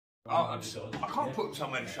I can't put them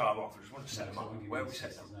somewhere to show them off. I just want to set them up. Where we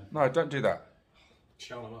set them? No, don't do that.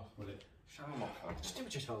 Show them off, will it? Show them off. Just do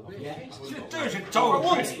what you're told. Yeah. Do as you're told.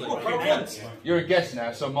 What I want. You're a guest now.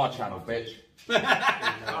 It's on my channel, bitch.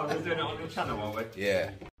 Oh, we're doing it on your channel, are we?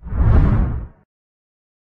 Yeah.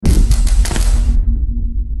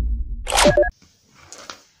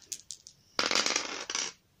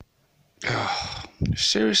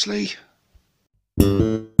 Seriously?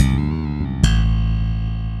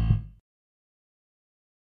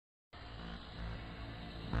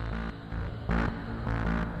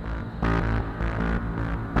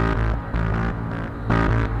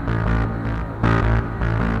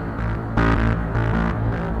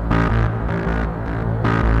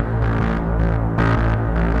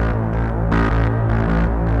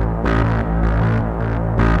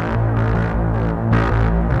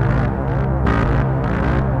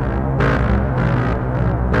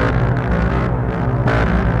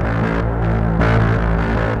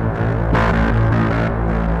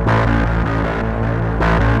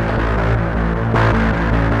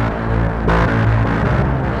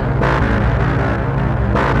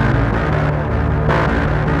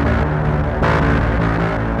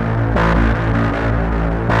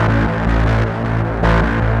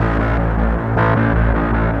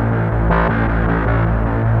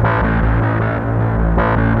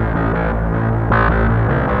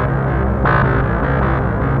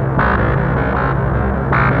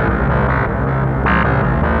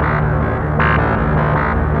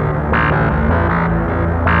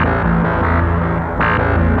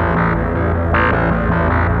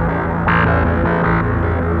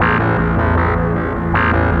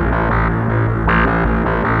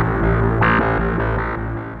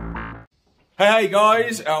 Hey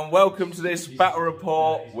guys, and welcome to this battle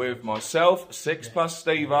report with myself, 6+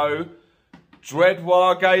 Stevo,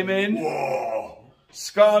 Waaagh Gaming,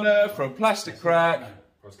 Skarnir from Plasticcraic,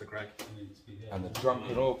 and the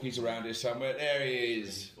Drunken Ork. He's around here somewhere. There he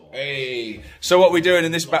is. Hey. So what we're doing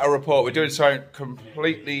in this battle report, we're doing something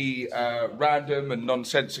completely random and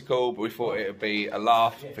nonsensical, but we thought it would be a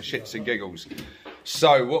laugh for shits and giggles.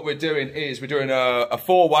 So what we're doing is we're doing a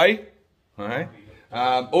four-way, right?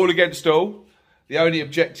 All against all. The only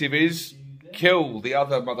objective is kill the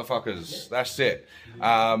other motherfuckers. That's it.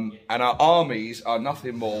 And our armies are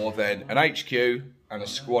nothing more than an HQ and a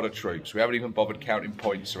squad of troops. We haven't even bothered counting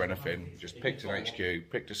points or anything. Just picked an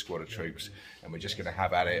HQ, picked a squad of troops, and we're just going to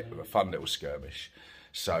have at it with a fun little skirmish.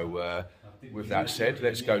 So with that said,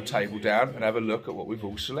 let's go table down and have a look at what we've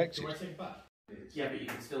all selected. Yeah, but you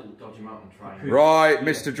can still dodge him out and try. Right,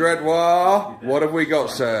 Mr. Dreadwar, what have we got,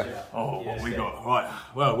 sir? Oh, what have we got? Right,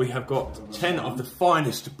 well, we have got 10 of the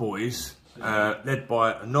finest boys, led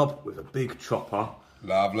by a knob with a big chopper.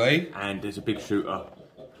 Lovely. And there's a big shooter.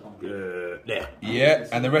 There. Yeah,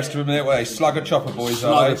 and the rest of them, well, they slugger chopper boys,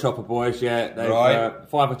 Slugger chopper boys, yeah. They've right.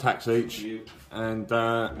 5 attacks each. And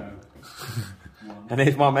and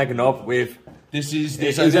here's my mega knob with... This is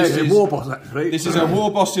a war boss, actually. This is a war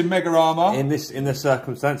boss in mega armour. In the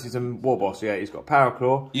circumstances, a war boss. Yeah, he's got power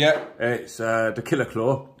claw. Yeah, it's the killer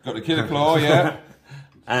claw. Got the killer claw. Yeah,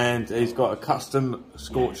 and he's got a custom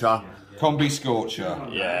scorcher. Combi scorcher.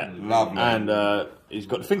 Yeah, lovely. And he's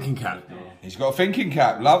got the thinking cap. He's got a thinking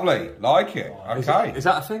cap. Lovely, like it. Okay. Is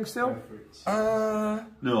that a thing still?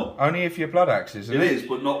 No. Only if you're blood axes. It is,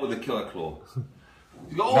 but not with a killer claw.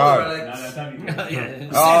 He's got all the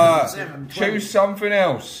relics. Choose something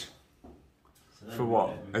else. For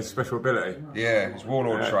what? A special ability? Yeah, it's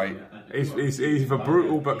warlord trait. He's either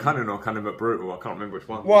brutal but cunning or cunning but brutal. I can't remember which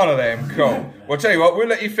one. One of them, cool. Well, I'll tell you what, we'll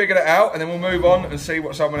let you figure that out and then we'll move on and see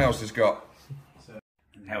what someone else has got.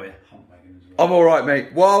 Hell yeah. I'm alright,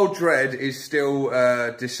 mate. While Dread is still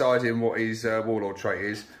deciding what his warlord trait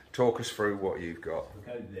is, talk us through what you've got.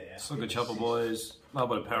 Slugger chopper boys, a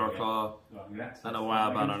little bit of power claw, and a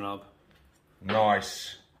Waaagh banner knob.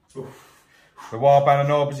 Nice. The Waaagh banner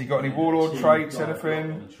knob, has he got any warlord traits,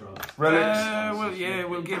 anything? Relics? Well, yeah,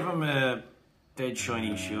 we'll give him a dead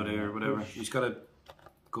shiny shield or whatever. He's got a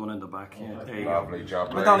gun in the back. Yeah, there you Lovely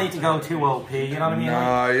job. We don't need to go too OP, you know what I mean? No,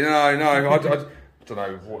 I don't know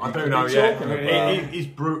what I do know, yeah. He's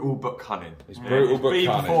brutal but cunning. He's brutal but B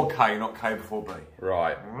cunning. before K, not K before B.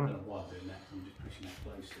 Right.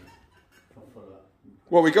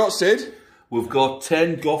 What we got, Sid? We've got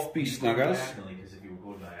 10 Goth Beast Snaggers.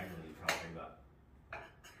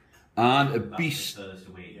 And a Beast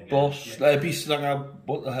Boss. Beast Snagger,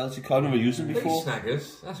 what the hell's he called? I've never used him before. Beast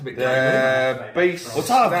Snaggers? That's a bit Beast What's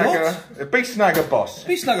that Snagger. Beast Snagger Boss.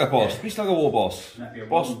 Beast Snagger Boss. Beast Snagger War Boss.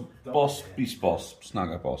 Boss, Beast Boss.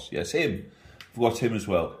 Snagger Boss. Yes, him. We've got him as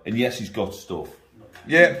well. And yes, he's got stuff.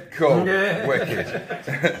 Yeah, cool. Wicked.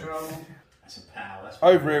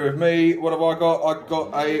 Over here with me, what have I got? I've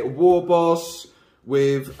got a War Boss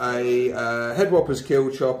with a Head Whopper's Kill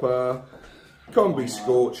Chopper, Combi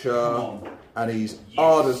Scorcher, and he's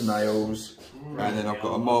hard as nails. And then I've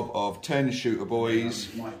got a mob of 10 shooter boys,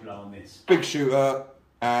 big shooter,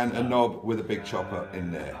 and a knob with a big chopper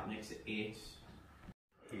in there.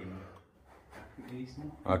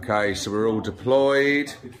 Okay, so we're all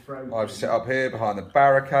deployed. I've set up here behind the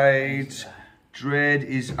barricades. Dread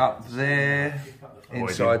is up there,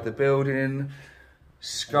 inside the building.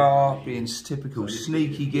 Scar, being typical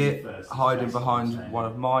sneaky git, hiding behind one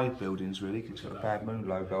of my buildings really, because it's got a Bad Moon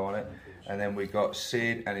logo on it. And then we got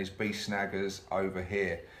Sid and his beast snaggers over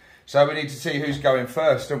here. So we need to see who's going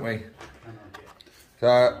first, don't we?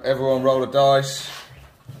 So everyone roll a dice,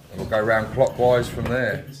 and we'll go round clockwise from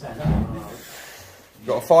there.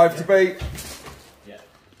 Got a 5 to beat.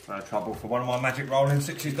 No trouble for one of my magic rolling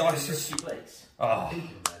 60 dice. Oh.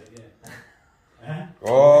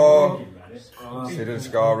 Oh. Sid and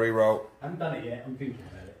Scar re-roll. I haven't done it yet, I'm thinking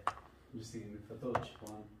about it. I'm just thinking if I dodge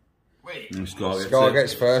one. Wait. Scar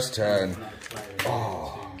gets first turn.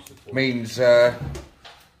 Oh. Means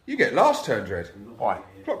you get last turn, Dread. Why?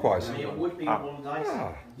 Clockwise. It would be one dice.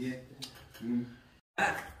 Ah.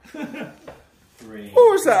 What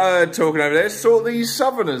was that talking over there? Sort these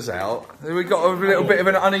southerners out. We got a little bit of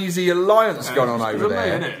an uneasy alliance going on over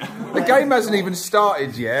there. The game hasn't even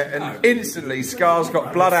started yet, and instantly Scar's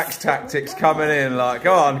got blood axe tactics coming in. Like,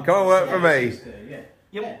 go on work for me.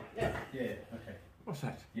 Yeah, okay. What's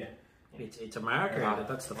that? Yeah. It's a marker.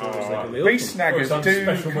 That's the first thing. Beast snaggers do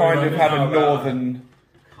kind of have a northern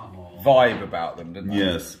vibe about them, don't they?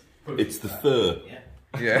 Yes. It's the fur.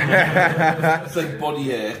 Yeah. It's like body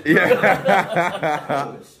hair.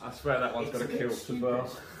 Yeah. I swear that one's got a kilt as well.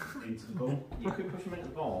 Into the ball. You could push him into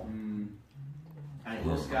the ball.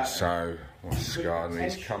 So, what's Scar? And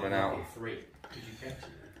he's coming out.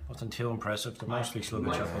 Nothing too impressive. They're mostly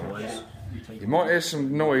sluggish otherwise. You might hear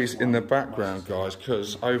some noise in the background, guys,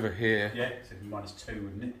 because over here. Yeah, so -2,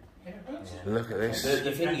 wouldn't it? Look at this.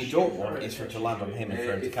 The thing you don't want is for it to land on him and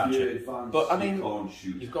for him to catch it. But I mean,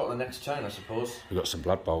 you've got the next turn, I suppose. We've got some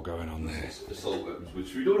Blood Bowl going on there. Assault weapons,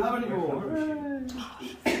 which we don't have anymore.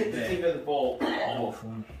 Think of the ball.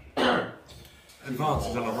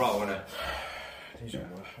 Advantage on a roll, isn't it?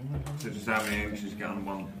 So just how many inches get on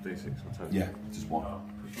 1d6 or 2? Yeah, just one.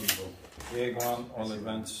 Yeah, go on. All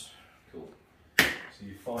events. Cool. So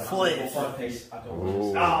you 5 piece.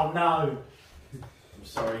 Ooh. Oh no! I'm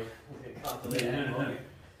sorry. Oh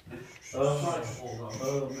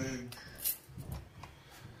man.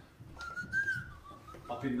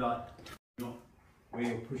 I've been like, not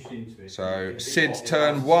really pushed into it. So, Sid's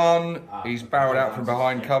turn 1. He's barreled out from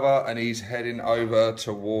behind cover and he's heading over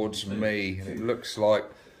towards me. And it looks like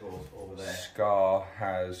Scar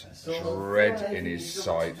has Dread in his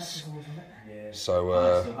sights.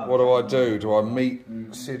 So, what do? Do I meet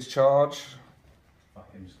Sid's charge? I'm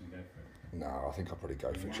just going to go for it. No, I think I'll probably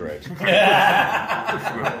go for Dread. So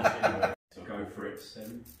go for it.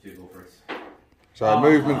 7. Do go for it. So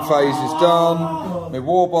movement phase is done. My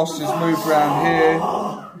War Boss has moved around here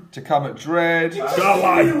to come at Dread.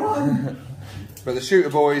 But the shooter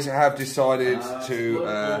boys have decided to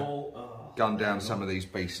gun down some of these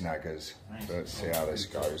beast snaggers. So let's see how this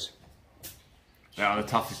goes. They are the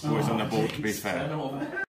toughest boys on the board, to be fair.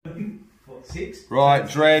 Right,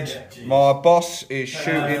 Dread, my boss is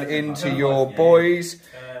shooting into your boys.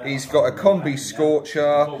 He's got a combi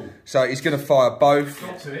scorcher, so he's going to fire both.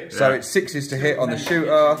 So it's 6s to hit on the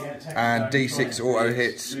shooter and d6 auto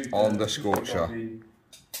hits on the scorcher.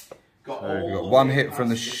 So we've got 1 hit from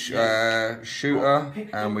the shooter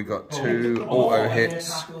and we've got 2 auto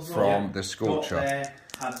hits from the scorcher.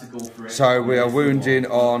 So we are wounding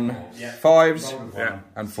on 5s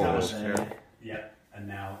and 4s. Yeah, and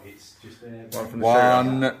now it's just there.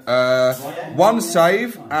 One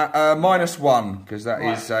save at -1 because that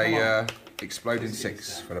is a exploding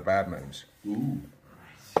 6 for the Bad Moons.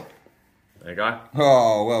 There you go.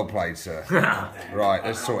 Oh, well played, sir. Right,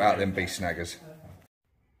 let's sort out them beast snaggers.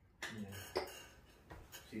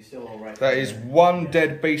 That is 1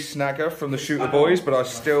 dead beast snagger from the shooter boys, but I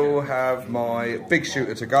still have my big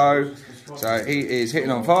shooter to go. So he is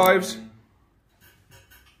hitting on 5s.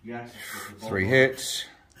 3 hits.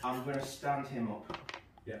 I'm going to stand him up.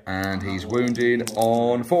 And he's wounded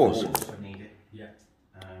on 4s. Yeah.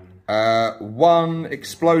 1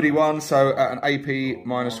 explodey 1, so at an AP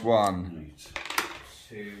 -1.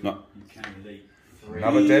 2. No. You can leap. 3.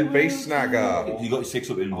 Another dead beast snagger. You got your 6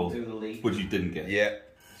 up in ball, Do the leap. which you didn't get. Yeah.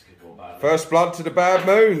 First blood to the Bad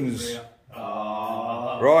Moons.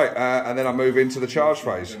 Right, and then I move into the charge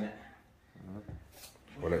phase.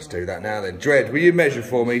 Well, let's do that now then. Dread, will you measure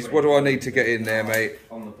for me? What do I need to get in there, mate?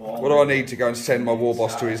 What do I need to go and send my war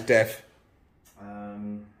boss to his death?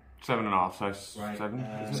 7.5, so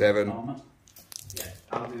 7. 7. Yeah,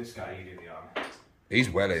 I'll do this guy, you do the arm. He's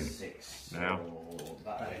well in. 6. Now.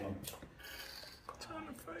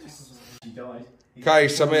 Okay,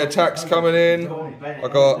 so my attacks coming in. I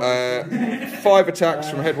got 5 attacks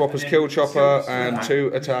from Headwhopper's Kill Chopper and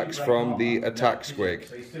 2 attacks from the Attack Squig.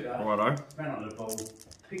 Righto.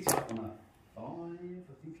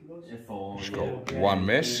 Just got 1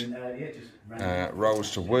 miss.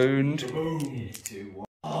 Rolls to wound.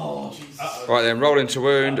 Right then, rolling to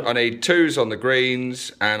wound. I need 2s on the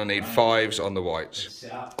greens and I need 5s on the whites.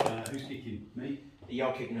 Who's kicking? Me?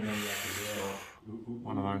 You're kicking him in the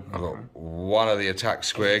One of those. I got 1 of the Attack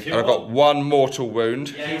Squig and I got 1 mortal wound.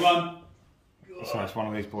 So that's one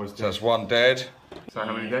of these boys. So that's 1 dead. So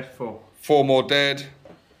how many dead? 4. 4 more dead.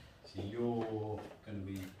 So you're going to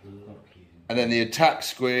be blocking. And then the Attack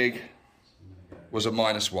Squig was a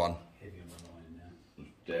 -1. Heavy on the line now.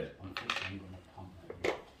 Dead. Unfortunately, I'm going to pump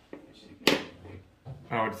that.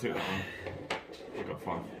 Oh, I took that one. I got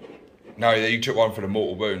 5. No, you took 1 for the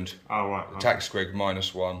mortal wound. Oh, right. Attack Squig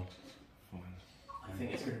 -1. I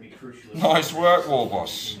think it's going to be crucial. Nice work, War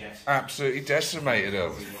Boss. Absolutely decimated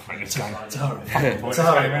him. I don't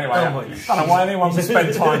know why anyone would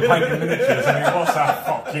spend time painting miniatures. I mean, what's that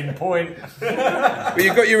fucking point? But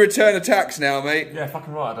you've got your return attacks now, mate. Yeah,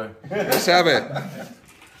 fucking right I do. Let's have it.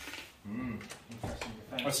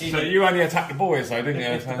 So you only attacked the boys though, didn't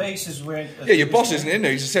you? The base is where... Yeah, your boss isn't in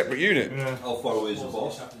there, he's a separate unit. Yeah. How far away is the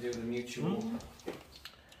boss? Have to do with the mutual.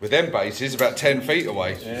 With them bases, about 10 feet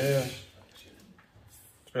away. Yeah.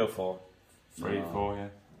 3 or 4. 3, 4, yeah.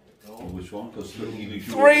 Which one? Because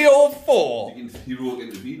 3 or 4? You can hero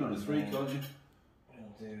intervene on a 3, can't you?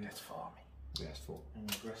 That's 4. Yeah, it's 4. An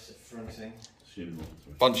aggressive fronting.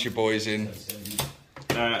 Bunch your boys in.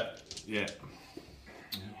 Yeah.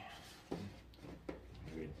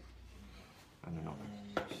 And then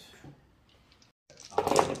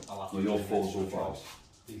No, you're 4 so far.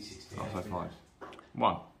 I'll say 5.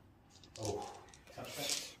 1.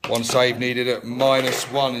 1 save needed at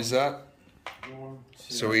 -1, is that?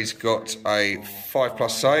 So he's got a 5+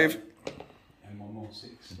 save.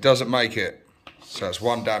 Doesn't make it. So that's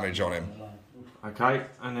 1 damage on him. Okay,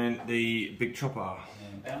 and then the big chopper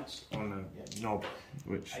on the knob,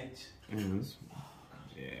 which is...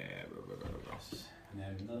 Yeah, And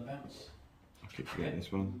then another bounce. I keep forgetting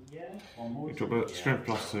this one. Yeah. One more. You drop a strength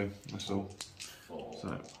 +2, that's all. 4. So,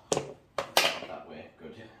 That way,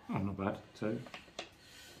 good. oh, not bad, 2.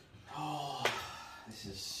 Oh, this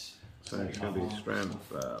is. So it's going to be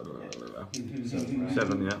strength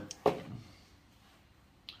 7, yeah.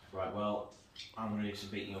 Right, well, I'm ready to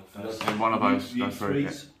beat you up first. And one of those goes through.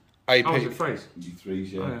 AP, Oh, is it 3s? You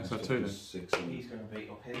 3s, yeah. Oh, yeah, so 2 then. 6. He's going to beat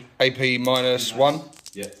up him. AP -1.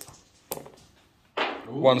 Yeah.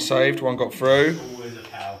 1 saved, 1 got through. Always a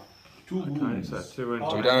cow. 2 Okay, wounds. so 2 and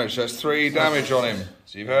 2 damage, so that's 3 damage on him.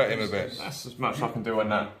 So you've hurt him a bit. That's as much as I can do on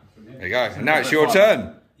that. There you go. And now it's your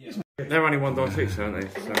turn. They're only 1 dice each, aren't they?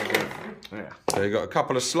 So, yeah. So you've got a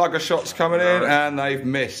couple of slugger shots coming in and they've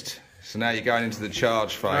missed. So now you're going into the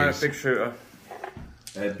charge phase. Big shooter.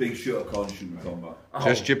 Big shooter can't shoot in combat.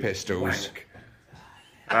 Just your pistols.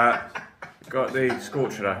 Got the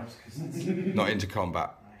Scorcher though. Not into combat.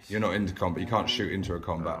 You're not into combat. You can't shoot into a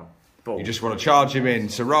combat. Ball. You just want to charge him in.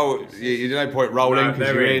 So roll. There's no point rolling No, because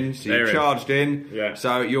they're you're in. in. So They're you're in. charged in. Yeah.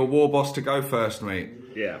 So your war boss to go first, mate.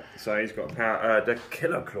 Yeah, so he's got power, the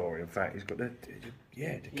Killer Claw, in fact. He's got the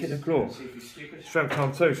Killer Claw. Strength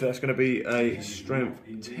 ×2, so that's going to be a Strength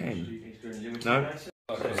 10. No?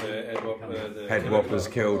 Headwhopper's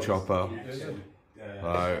Kill Chopper.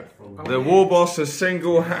 The war boss has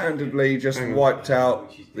single-handedly just wiped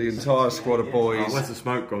out the entire squad of boys. Oh, where's the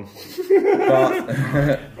smoke gone?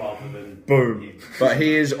 Boom. But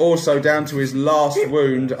he is also down to his last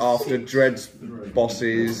wound after Dread's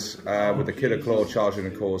bosses with the Killer Claw charging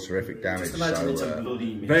and cause horrific damage. So,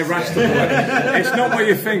 They're Rasta boys. It's not what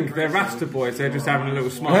you think. They're Rasta boys. They're just having a little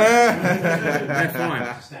smoke. They're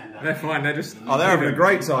fine. They're fine. They're just. oh, they're having a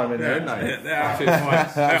great time in there, aren't they? They're absolutely fine.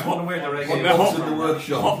 They're hot in the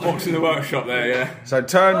workshop. hot box in the workshop there, yeah. So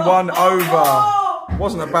turn 1 over.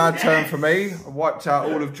 Wasn't a bad turn for me. I wiped out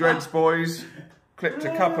all of Dread's boys. Clipped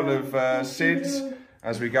a couple of SIDs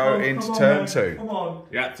as we go into turn 2.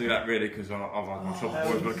 You had to do that really because otherwise my shop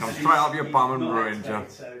boys would come straight up your bum and ruin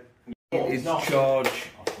you. His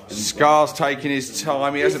charge Scar's taking his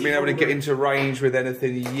time. He hasn't been able to get into range with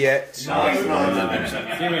anything yet.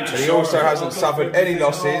 And he also hasn't suffered any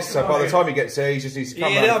losses, so by the time he gets there, he just needs to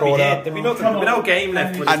come round the corner. There'll be no game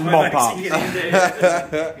left. And mop up.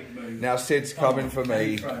 Now Sid's coming for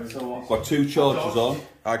me. Got 2 charges on.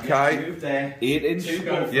 Okay. 8 inch.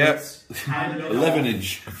 Yep. 11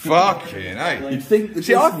 inch. Fucking hey. You'd think the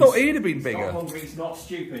See, I thought he'd have been bigger. He's not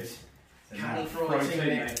stupid.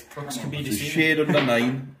 It's a shade under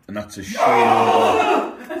 9, and that's a shade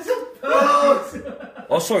over.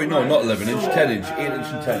 Oh, sorry, no, not 11 inch, 10 inch, 8 inch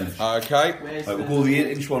and 10 inch. Okay. Right, we'll go the 8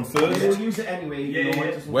 inch one first. We'll use it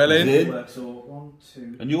anyway. Well in.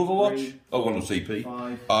 And the Overwatch? Oh, well, no CP.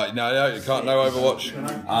 No, you can't know Overwatch.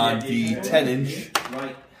 And the 10 inch.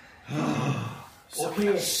 Right.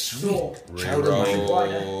 Okay, so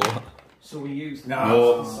Reroll. So we use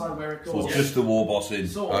No. decide where it So goes. it's just the war boss in.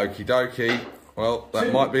 Okie dokie. Well,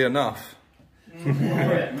 that might be enough.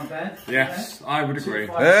 Not bad. Yes, I would agree.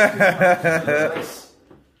 4,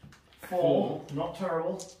 not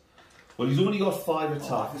terrible. Well, he's only got 5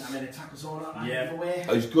 attacks. I mean, attackers all out of the way.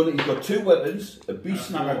 He's got 2 weapons, a beast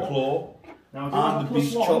snapper claw, and the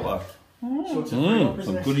beast chopper. So it's a 3 up, So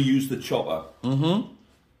isn't I'm it? going to use the chopper.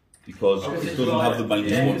 Because it doesn't have the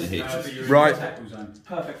 -1 to hit. Right.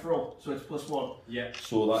 Perfect for all. So it's +1.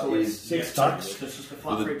 So that is 6 attacks. It's just a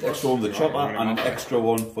flat With rate an plus. extra one with the chopper and an extra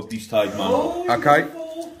one for beast tide man. Okay.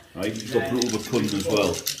 Right, he's got brutal with cunning as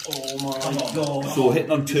well. Oh my god. So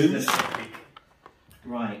hitting on 2s.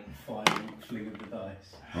 Right. 5 fling of the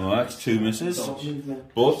dice. Alright, that's 2 misses. Stop movement.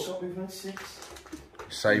 But Stop movement. 6.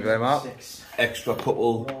 Save them up. 6. extra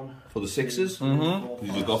couple for the 6s.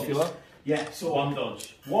 He's a Gothula. Yeah, so 1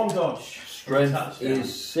 dodge. 1 dodge. Strength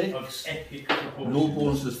is 6. Epic No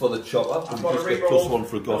bonuses for the chopper. I've We got just a get reroll. +1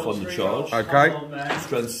 for a Goth on the charge. Okay.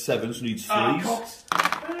 Strength 7, so needs 3s. Cocked.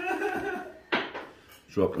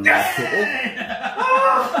 Drop another couple.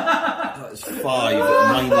 That's 5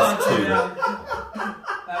 at -2.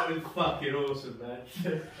 That was fucking awesome, man.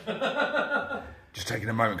 Just taking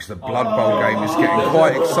a moment because the Blood Bowl game is getting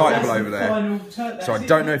quite excitable over there. So I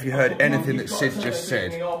don't know if you heard anything that Sid just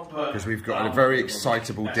said, because we've got a very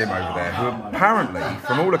excitable Dim over there, who apparently,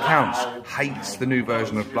 from all accounts, hates the new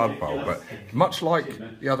version of Blood Bowl. But much like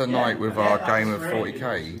the other night with our game of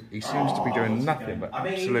 40k, he seems to be doing nothing but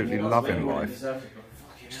absolutely loving life.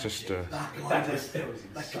 It's just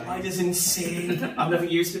That guy is insane. I've never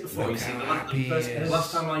used it before. You see, the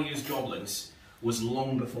last time I used goblins was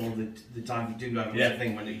long before the time you do go was a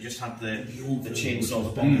thing when you just had the chainsaw, the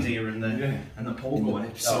bombardier, and the pole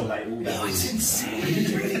going. So it's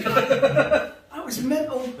insane. That was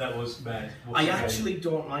mental. That was mad. I actually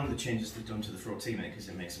don't mind the changes they've done to the throw teammate because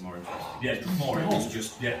it makes it more interesting. Yeah, before it was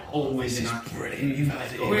just always inaccurate. brilliant.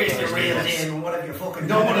 Where's the real name? Whatever you fucking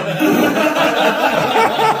know.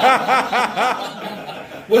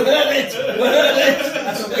 We heard it!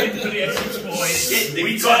 That's a win for the Essex boys.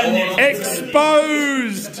 We got it.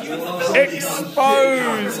 exposed.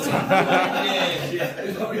 Exposed.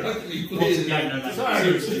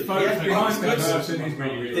 Seriously, focus behind that person is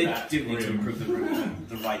really, really They bad. do need to improve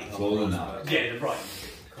the writing. Yeah, right.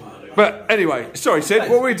 But anyway, sorry Sid,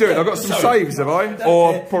 what are we doing? I've got some saves, have I?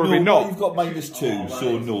 Or probably No, not. you've got -2,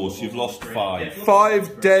 so no, so you've lost 5.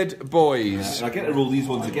 5 dead boys. And I get to roll these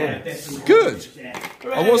ones again. Good.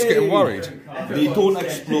 I was getting worried. They don't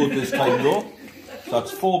explode this time though. So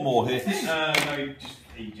that's 4 more hits. No,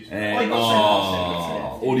 he just. And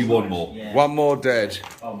only 1 more. 1 more dead.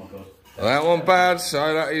 Oh my god. That one bad,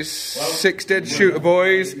 so that is 6 dead shooter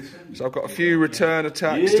boys. So I've got a few return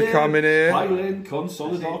attacks to come in here. Pile in,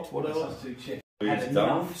 consolidate, whatever. It's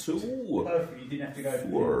down to You didn't have to go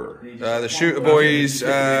 4. The shooter boys,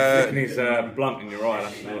 He's blunt in your eye.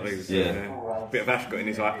 That's what he's doing there. Bit of Ascot in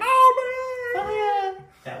his eye. Oh man!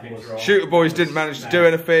 Shooter boys didn't manage to do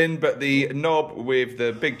anything, but the knob with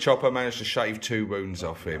the big chopper managed to shave 2 wounds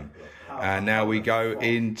off him. And now we go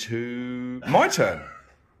into my turn.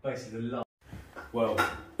 Well,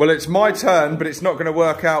 it's my turn, but it's not going to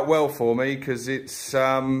work out well for me because it's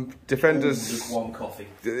defenders. Just 1 coffee.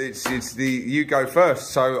 It's the you go first,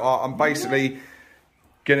 so I'm basically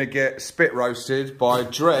gonna get spit roasted by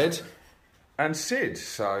Dread and Sid.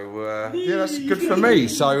 So yeah, that's good for me.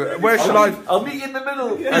 So where should I? I'll meet you in the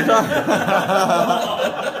middle. That's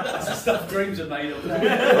the stuff dreams are made of.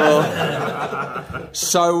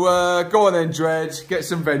 So go on then, Dread. Get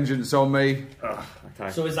some vengeance on me. Okay.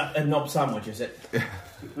 So is that a knob sandwich, is it?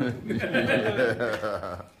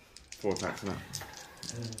 4 attacks now.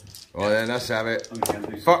 Well then, let's have it.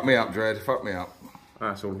 Fuck me up, Dread. Fuck me up.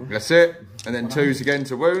 That's all of them. That's it. And then 2s again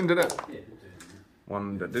to wound, isn't it?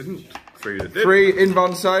 1 that didn't. 3 that did. 3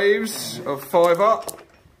 invuln saves of 5 up.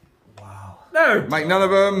 No. Make none of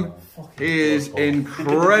them. He is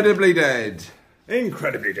incredibly dead.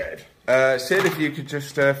 Incredibly dead. Sid, if you could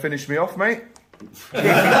just finish me off, mate.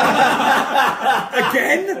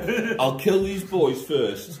 Again? I'll kill these boys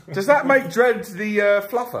first. Does that make Dread the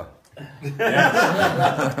fluffer?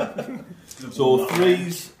 So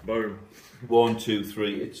 3s. Boom. 1, 2,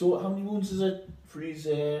 3. So how many wounds is it for his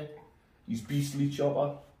beastly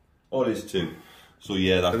chopper? Oh, there's 2. So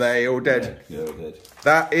yeah, Are that's... they all dead? Yeah, they're dead.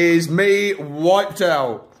 That is me wiped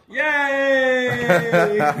out.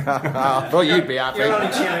 Yay! I thought you'd be happy. You're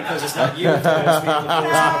only cheering because it's not you.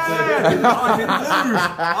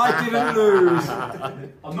 I didn't lose.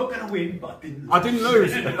 I'm not going to win, but I didn't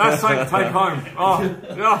lose. That's something to take home. Oh,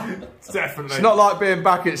 yeah, definitely. It's not like being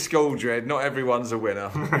back at school, Dread. Not everyone's a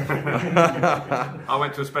winner. I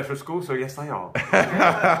went to a special school, so yes, they are.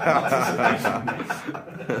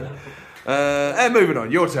 And moving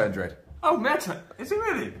on. Your turn, Dread. Oh, Meta. Is it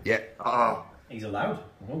really? Yeah. Oh, he's allowed.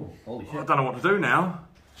 Oh, holy shit. I don't know what to do now.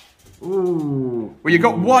 Ooh. Well, you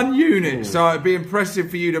got 1 unit, so it'd be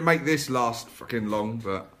impressive for you to make this last fucking long,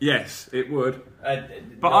 but... Yes, it would. But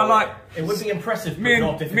No, I like... It would be impressive, but Me not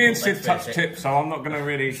and, difficult. me and Sid let's touch face it. tips, so I'm not going to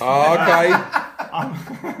really... Oh, okay.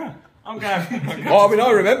 I'm going... Oh, I mean,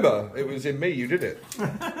 I remember. It was in me, you did it.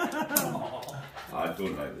 I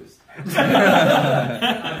don't like this.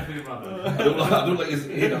 I I don't like his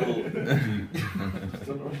head at all.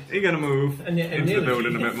 You're going to move And into the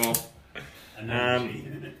building a bit more.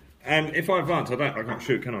 And if I advance, I can't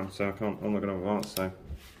shoot, can I? So I'm not going to advance. So.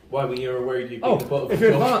 Why, when you were worried you'd be Oh, the butt of if the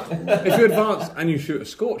you job? advance and you shoot a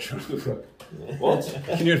scorcher, What?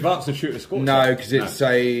 can you advance and shoot a scorcher? No, because it's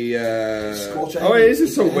a... Scorch Oh, it is a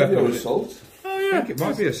assault heavy weapon. assault. Oh I yeah, think it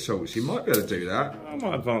might be assault, so you might be able to do that. I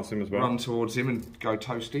might advance him as well. Run towards him and go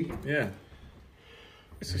toasty. Yeah,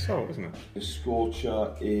 it's assault, isn't it? The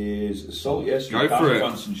scorcher is assault, yes. Go you for can't it.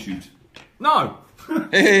 advance and shoot. No.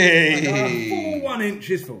 Hey! 1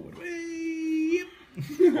 inches forward.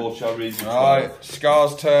 Scorcher raises Alright,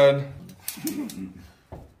 Scar's turn.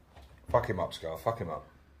 Fuck him up, Scar, fuck him up.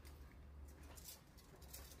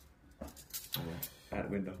 Out the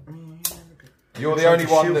window. You're the only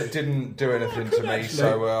one that didn't do anything to me, actually.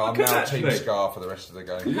 so I'm could now Team actually. Scar for the rest of the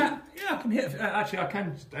game. Yeah, I can hit. Actually, I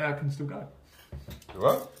can still go.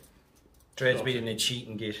 What? Dread's being a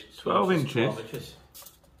cheating git. 12 inches.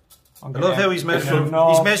 I love how he's measuring.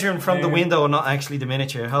 He's measuring from the window, not actually the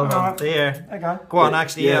miniature. Hold on, Alright. there. There you go. Go on,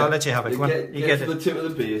 actually, yeah, I'll let you have it. Go on, Get you get to it. the tip of the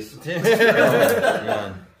base.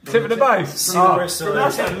 Tip of the base. See the rest of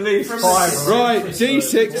That's it. at least 5. Right,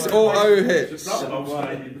 D6 auto hits.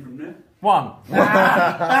 1.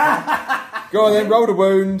 Go on then, roll the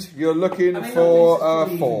wound. You're looking for 4.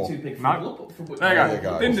 No. There you There you go.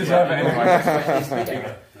 go. Didn't deserve it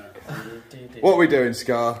anyway. What are we doing,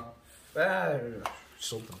 Scar?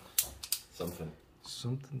 Something.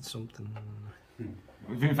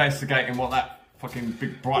 We've been investigating what that fucking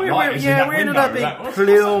big bright Where, light is in yeah, that where did window. that big That-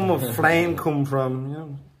 plume of flame come from? You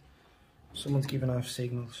know, someone's giving off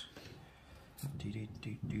signals. I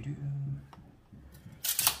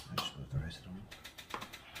just put the rest of them.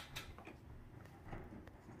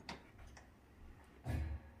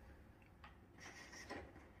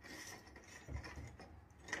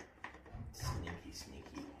 Sneaky.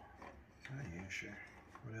 Oh yeah, sure.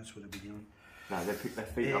 What else would I be doing? No, they picked their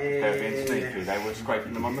feet up. They were being sneaky. They were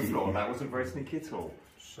scraping them on the floor. That wasn't very sneaky at all.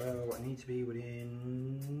 So I need to be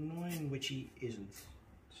within 9, which he isn't,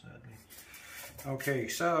 sadly. Okay,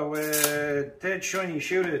 so dead shiny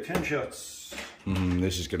shooter, 10 shots.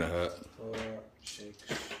 This is gonna hurt. 4, 6,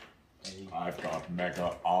 8, I've got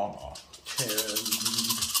mega armor. 10.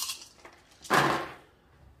 I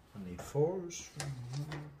need 4s.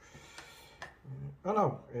 Oh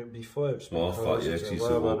no, it'd be 5. Oh, fuck, yeah, 'cause he's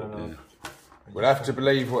so old, yeah. We'll have to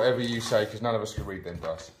believe whatever you say, because none of us can read them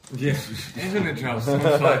dice. Yes, isn't it just?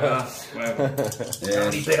 It's like whatever.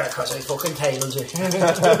 Only better because I fucking tailed it.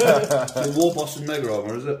 The War Boss and Mega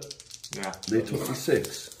Armor, is it? Yeah. They took the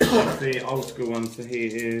 6. The old school one to here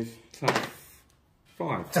is tough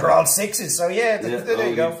 5. They're all 6s, so yeah, there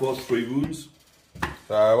you go. 4, 3 wounds.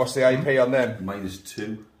 So what's the AP on them?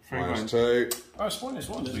 -2. -2. Oh, it's -1.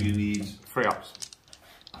 So you need... 3 ups.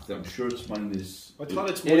 I'm sure it's -... I thought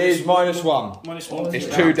it's It is -1. -1. It's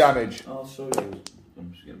 2 damage. Oh, sorry.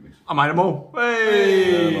 I'm just getting mixed. I made them all.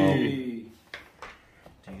 Hey!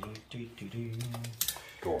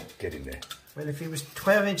 Go on, get in there. Well, if he was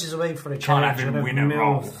 12 inches away for a Can't charge, have him I'd win a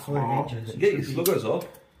roll. milled 5 inches. Get your sluggers up.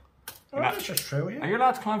 Oh, that's just true, Are yeah. you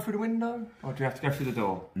allowed to climb through the window? Or do you have to go through the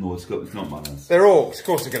door? No, it's not manners. They're orcs. Of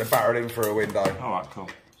course they're going to barrel in through a window. Alright, cool.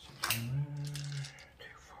 2,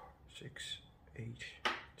 4, 6, 8,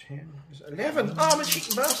 10. Is 11. Oh, I'm a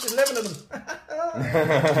cheating bastard. 11 of them.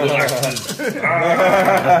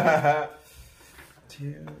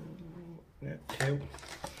 Two. Yeah, 2.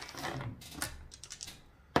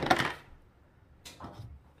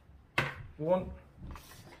 One.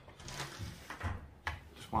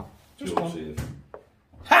 Just one. Just one.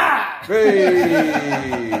 Ha!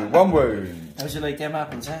 Hey! 1 wound. How's you like them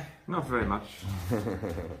happens, eh? Not very much.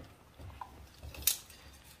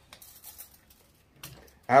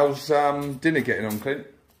 How's dinner getting on, Clint?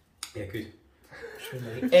 Yeah, good.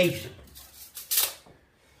 8.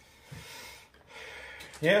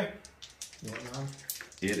 Yeah.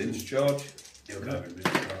 8-inch charge.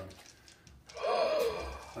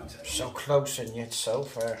 So close and yet so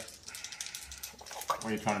far. What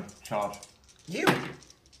are you trying to charge? You.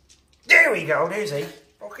 There we go. There's 8.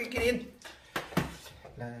 Okay, get in.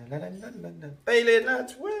 La la la la la la. Bailey,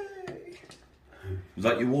 that's way. Was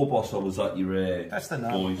that your war boss or was that your That's the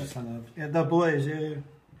nav. boys? That's the nav. Yeah, the boys. Yeah.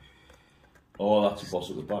 Oh, that's your boss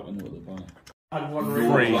at the back, isn't it? At the back. I had one Three.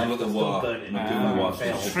 really Look at the war.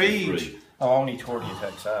 Three. Oh, only 30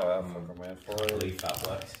 attacks. Oh, I'm fucking mad for I it. believe that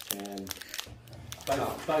works.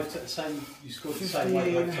 Both at the same, you scored the same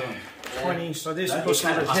way both times. 20. So this No, plus it's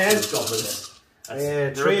kind of 10. has goblins. Yeah,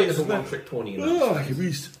 They're a 3 bit is of a the one-trick pony in that. Oh, like a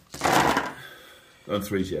beast. And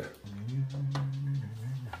 3s, yeah.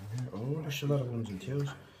 Oh, there's a lot of 1s and 2s.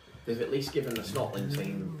 They've at least given the Snotling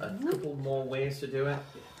team a couple more ways to do it.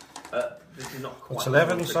 This is not quite. It's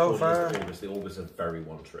 11 one-trick so pony far. as the Augurs. The Augurs are very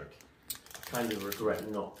one-trick. Kind of regret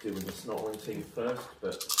not doing the Snotling team first,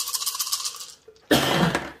 but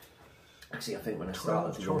actually, I think when I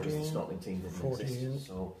started the Augurs, the 14, Snotling team didn't 14, exist.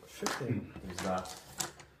 So 15. there's that.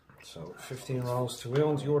 So 15 rolls to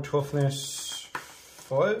wounds. Your toughness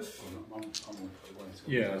 5.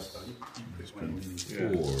 Yeah. 4.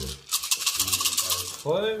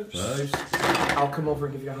 5. Nice. I'll come over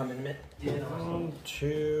and give you a hand in a minute. 1,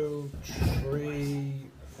 2, 3,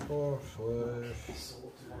 4, 5.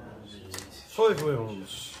 5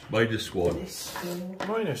 wounds. -1.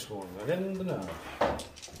 -1. I didn't know.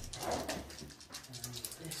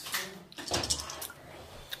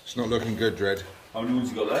 It's not looking good, Dread. How many wounds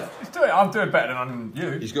you got left? I'm doing better than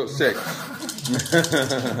you. He's got 6.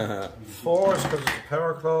 4 is because it's a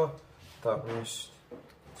power claw. That missed.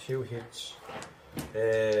 2 hits.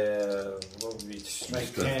 What would be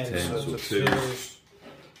strength 10, so it's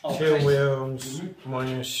 2 wounds,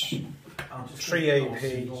 minus 3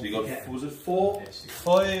 AP. So you got, was it 4?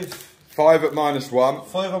 5. 5 at -1.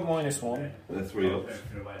 5 up -1. Then 3 up.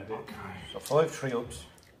 So 5 3 ups.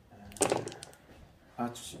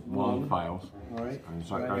 That's 1 fails. Right. And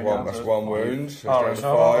so it Right. goes 1, that's 1 wound. So Alright, it's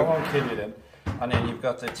so down I to won't kill you then. And then you've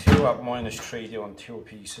got the 2 up -3 doing 2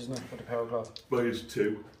 apiece, isn't it? With the power claw.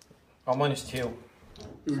 -2. Oh, -2.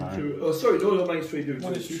 Oh, sorry, no, -3 doing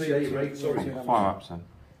Minus 2. 3, Right, sorry. 5 ups then.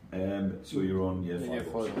 So you're on, yeah, 5 Yeah,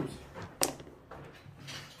 5 ups. ups.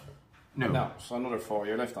 No. No, so another 4.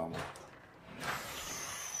 You're left on.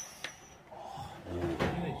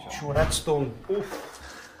 Sure, that's done. Oof.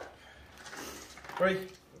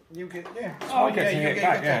 Right, you get, yeah. Oh, I get to you hit get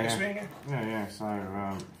back, to yeah, take a yeah. swing, yeah. Yeah, so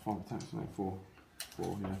 5 attacks, no, 4,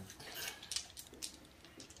 yeah.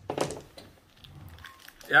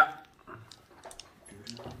 Yeah.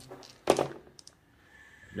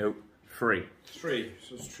 Nope. 3. 3,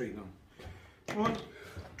 so it's 3 now. 1,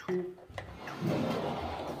 2.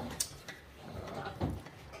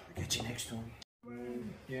 Get you next one.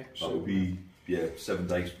 Yeah, That would be, 7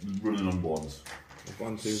 days running on 1s.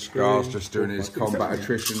 1, 2, 3. Scar's just doing his combat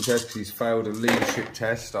attrition test because he's failed a leadership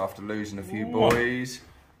test after losing a few boys.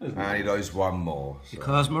 And he knows 1 more. So.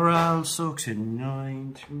 Because morale sucks at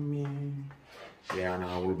 9 to me. Yeah, I know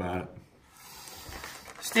all about it.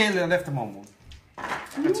 Still, I left him on 1.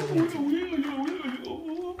 That's a win.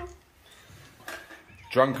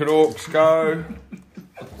 Drunken Orks go.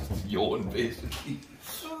 Yawn, basically.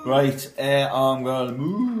 Right, I'm going to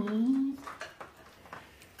move.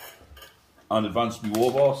 And advance my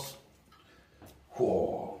war boss.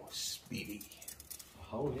 Whoa, speedy.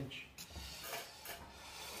 Whole inch.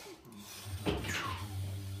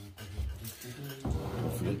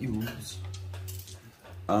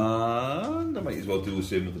 And I might as well do the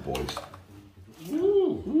same with the boys.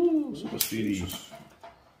 Ooh, super speedy.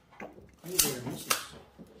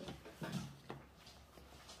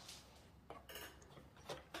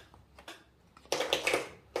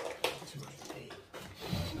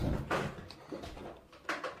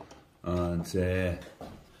 And yeah,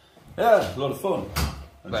 a lot of fun.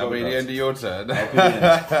 That'll be the end of your turn.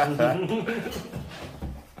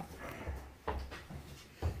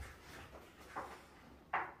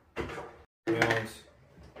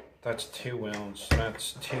 That's 2 wounds.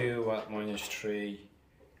 That's 2 at -3.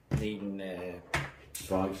 Needing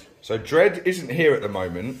 5. So Dread isn't here at the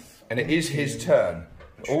moment, and it is his turn.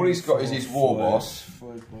 All he's got is his war boss,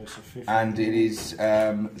 5 plus a 50. and it is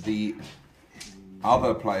the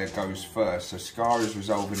other player goes first. So Scar is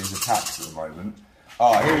resolving his attacks at the moment.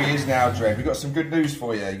 Ah, here he is now, Dread. We've got some good news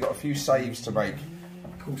for you. You've got a few saves to make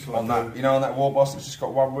on that. You know, on that war boss that's just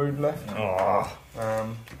got 1 wound left. Oh,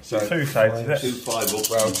 So 2 saves. 2 5 up.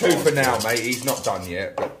 well, 2 for now, mate. He's not done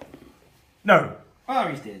yet. But No. Oh,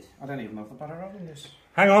 he's dead. I don't even know if the battle roll in this.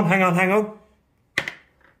 Hang on, hang on, hang on.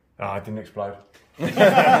 Ah, it didn't explode.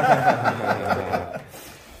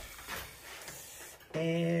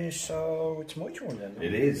 So it's my turn then.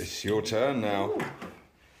 It is. it's your turn now.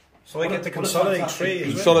 So I get to consolidate 3 as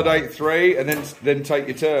well. Consolidate 3, and then take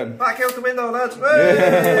your turn. Back out the window, lads!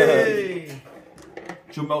 Hey!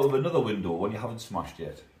 Jump out of another window when you haven't smashed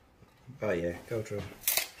yet. Oh yeah, go through.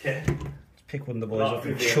 Yeah. Pick one of the boys up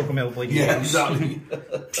and chuck them out by the Yeah, ears. exactly.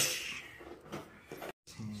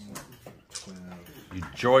 You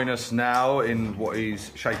join us now in what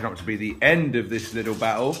is shaping up to be the end of this little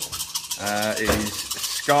battle. It is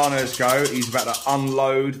Skarnir's go. He's about to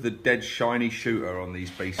unload the dead shiny shooter on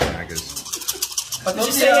these beast snaggers. What did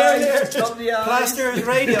you say earlier? Plaster's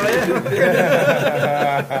radio,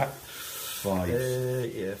 yeah? 5.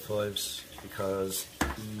 Yeah, 5s. Because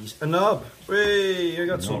he's a knob. Hey, you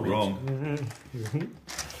got Not some wrong.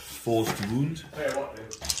 4's to wound.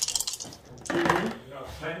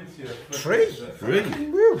 3. 3.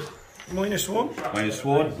 Woo. -1.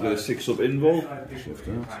 -1. Got a 6 up invul.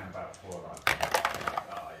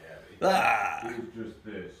 Ah!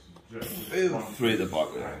 3 at the back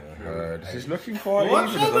there. This is looking quite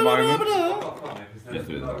even at the moment. Yeah,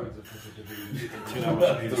 3 at the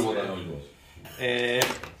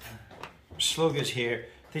back. Slug is here.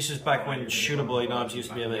 This is back when shooter boy knobs used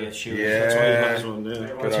to be able to get shooters. Yeah. That's why he has one.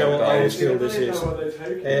 Yeah. That's how old old days. school this is.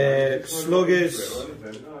 Slug is.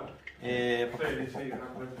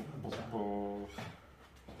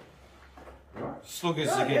 Slug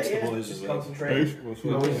is against the boys as well.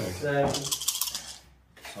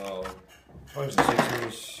 So 5s and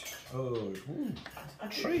 6s. Oh,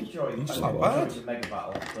 3. That's not bad.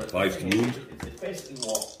 5's to wound. It's basically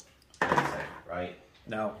what right?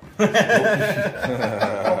 No.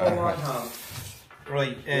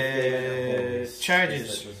 Right,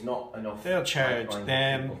 charges. There's not enough. They'll charge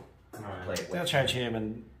them. Play it They'll with. charge him,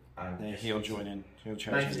 and And he'll join in. He'll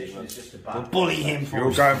charge Ninth him as edition well. is just a We'll bad. bully him for You're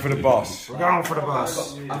us. going for the boss. We're going for the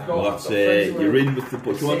boss. Well, that's you're in with the.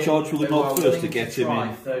 Do you want to charge for the knob first to get him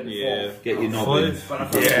in? Yeah. Get your knob in.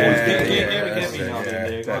 Five. Before Yeah, boys get yeah, in. that's it, knob in yeah,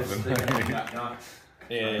 there, definitely.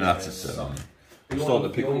 Yeah. That's a seven. Start to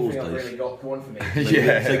pick all those days. Really got going for me.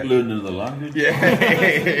 Yeah. It's like learning another language.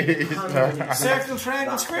 Yeah. Circle,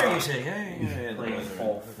 triangle, square, you say. Yeah. Playing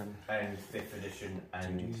 4th and 5th edition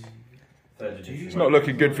and 3rd edition. It's not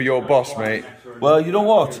looking good for your boss, mate. Well, you know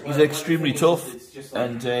what? He's extremely tough.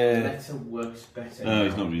 And Letter works better. no,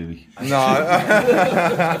 he's not really.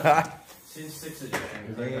 No. Since 6th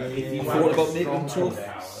edition. What about making him tough?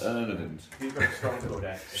 No, I didn't. You've got a strong code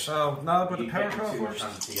deck. So, now but the You power get card too much first.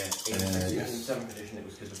 chance to get. In 7th edition, it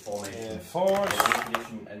was because of formation. 4s. 8th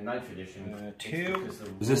edition and 9th edition. Two. it's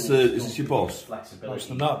because of Is this your boss? flexibility. That's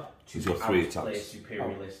the knob. He's got 3 Outplay a attacks.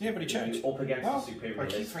 superior list. Yeah, but he changed. Up against Oh, a superior I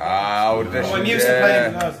keep list. forgetting. Oh, Oh, I'm used to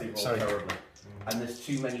playing. They roll Sorry. terribly. And there's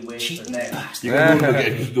too many ways for Cheating them. You can run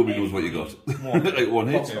again because nobody knows what you got. Like 1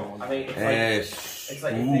 hit. I mean, it's like, Yes. it's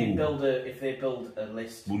like if they build a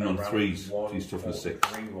list Wound on around 3s, one, he's tough as 6.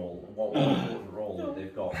 3 roll, one important roll that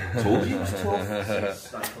they've got. Told you he's tough.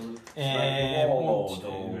 Sniper warlord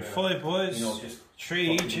or 5 boys. you know, just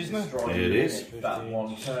 3 each, isn't it? destroy It is. that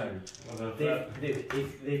one turn.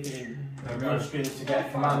 If they can manage to get a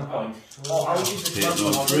command point. Oh, I'll use the Hit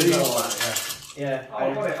command on point. 3. Yeah,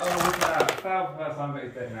 I've got it. Oh, look at that. Foul first time, but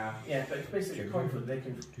it's dead now. yeah, but it's basically a coin flip. They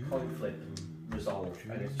can coin flip resolve,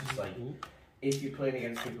 and it's just like if you're playing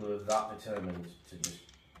against people who are that determined to just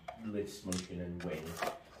list munchkin and win,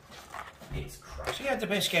 it's crap. He had the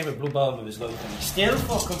best game of Blue Ball of his life, and he still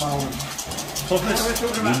fucking won.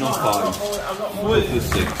 Wound on 5. I'm not Tough more as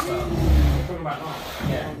 6. Talking about nine.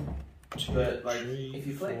 yeah. But like, if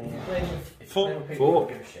you play with people who don't 4.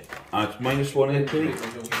 give a shit, And it's -1 then AP. people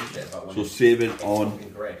don't give a shit about So winning. save it It's on fucking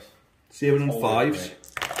great. 7 and Always 5s.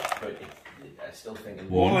 great. But I still think in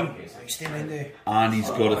One. most cases- He's still in there. And he's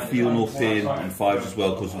got a feel no pain on 5s as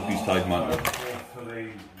well because of Beast Tide Mantle.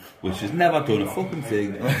 Which has never done a fucking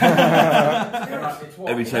thing.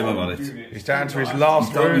 Every time I've had it. He's down to his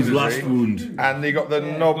last Down wound, his is last he? wound. And he got the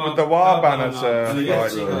knob with the Waaagh banner to Yeah.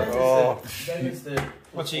 fight. Oh, Then it's the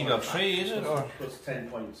What's he got? 3, is it? Or? Plus 10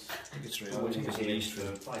 points. I think it's 3. I think it's at least 3.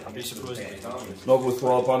 I'd be surprised if he's not. Nob with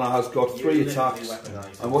Waaagh Banner has got 3 attacks.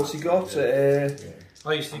 And what's he got? Oh,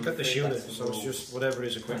 he's got the shooter, so it's just whatever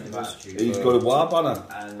his equipment is. He's got a Waaagh Banner.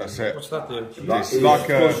 That's it. What's that do? That's It's like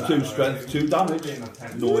a- plus 2 strength, 2 damage,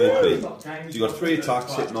 no AP. So you got 3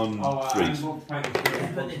 attacks hitting on 3s.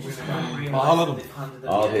 All of them.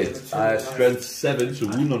 I'll hit strength 7, so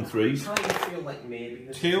wound on 3s.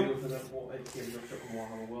 Two.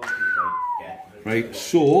 Right,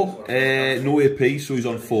 so no AP, so he's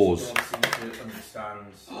on 4s.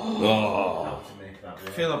 Oh,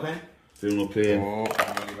 Feel that pain? feel no pain.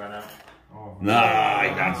 Oh, Nah, he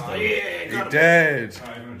can't stay. he dead.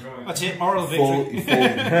 That's it, moral He victory.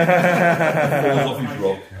 falls off his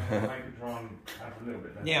rock.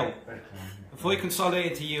 Now, if I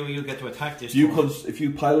consolidate to you, you'll get to attack this You turn. if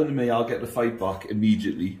you pile into me, I'll get the fight back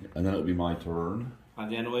immediately, and then it'll be my turn.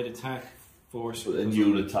 And then I'd attack force. But then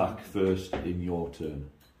you'll attack first in your turn.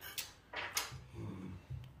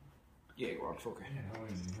 Yeah, go on, fucker.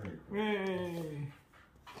 Yay.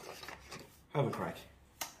 Have a crack.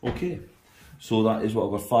 Okay, so that is what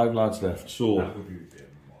I've got 5 lads left. So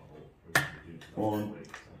 1,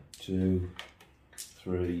 2,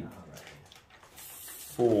 3,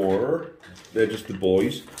 4. They're just the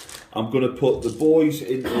boys. I'm going to put the boys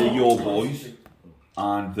into your boys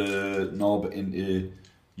and the knob into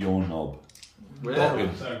your knob. No,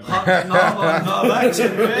 that's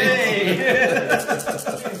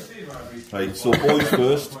Right, so boys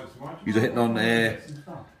first. He's hitting on.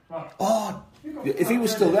 Oh, if he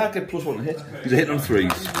was still there, I'd get +1 to hit. He's hitting on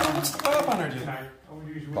 3s. What's the Waaagh Banner do? +1.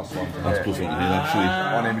 That's +1 to hit, actually.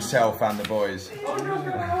 On himself and the boys.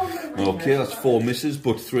 Okay, that's 4 misses,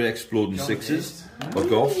 but 3 exploding 6s or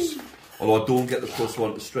goths. Although I don't get the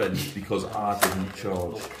 +1 to strength because I didn't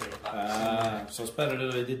charge. So it's better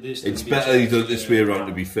that I did this. It's better you do it this way around,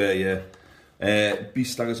 to be fair, yeah.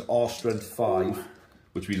 Beast Slangers are strength 5,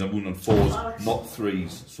 which means I'm wounding on 4s, not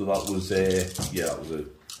 3s. So that was, yeah, that was a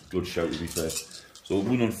good shout, to be fair. So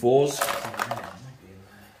wound on 4s.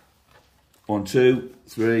 1, 2,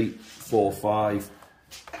 3, 4, 5,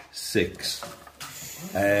 6.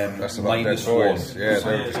 That's about dead minus boys. 1. Yeah,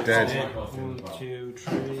 they're just dead. 1, 2,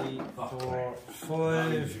 3, 4,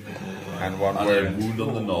 5. And 1 And then wound. wound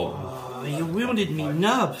on the knob. Oh, you wounded me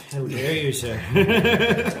knob. How dare you, sir?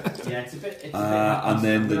 Yeah, it's a bit. And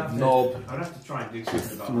then the knob I'd have to try and do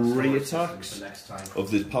something about 3 attacks the next time. of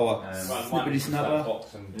the power snippety snapper.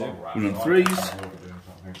 Wound on 3s.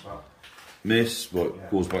 Miss, but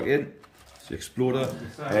goes back in. It's the exploder.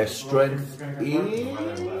 Strength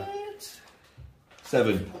 8.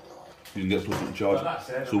 7. You can get +1 charge.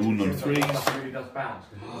 So wound on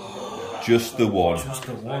 3s. Just the 1. Just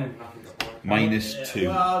the one. Minus 2.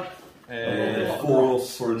 4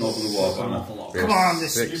 for a novel Waaagh Banner. Come on,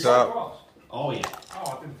 this 6 up. Oh yeah.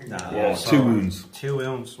 Yeah, 2 wounds. 2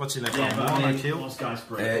 wounds. What's he like? Yeah, but 1 I or mean, 2? those guys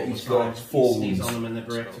break. He's got 4 He's wounds. on them and they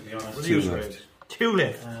break, to be honest. 2 left. 2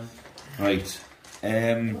 left. Right. We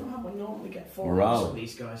normally get 4 Morale. of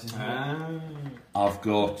these guys in here. I've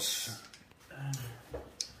got.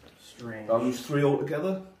 Strange. I'll lose 3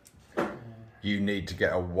 altogether. You need to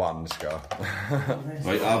get a 1, Scar.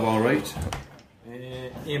 Right, I've alright.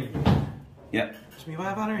 Him. Yep. Is me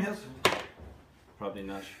Waaagh Banner health? Probably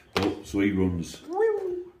not. Oh, so he runs.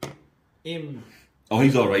 Him. Oh,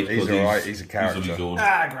 he's alright. He's alright, he's a character. He's on his own.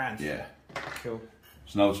 Grand. Yeah. Cool.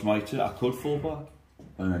 So now it's my turn. I could fall back.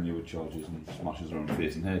 And then you would charges and smashes around the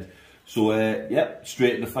face and head. So, yep,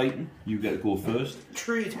 straight into fighting. You get to go first.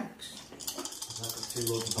 3 attacks.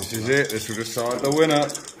 This is it. This will decide the winner.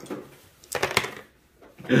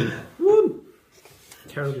 Woo!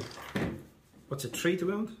 Terrible. What's a 3 to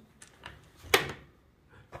wound?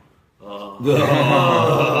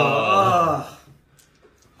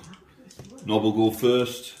 Nob will go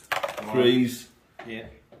first. 3s. Yeah.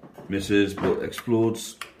 Misses, but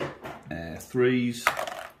explodes. 3s.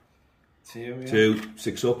 2, yeah. 2.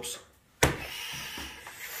 6 ups.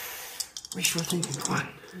 Wishful thinking, come on.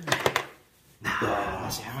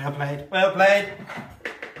 Well played. Well played.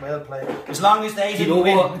 Well played. As long as they didn't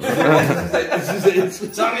win. This is it.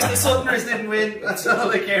 As long as the Southerners didn't win, that's all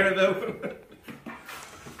I care about.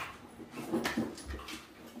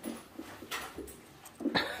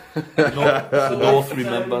 The North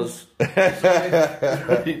remembers.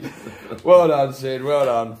 Well done, Sid. Well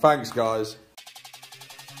done. Thanks, guys.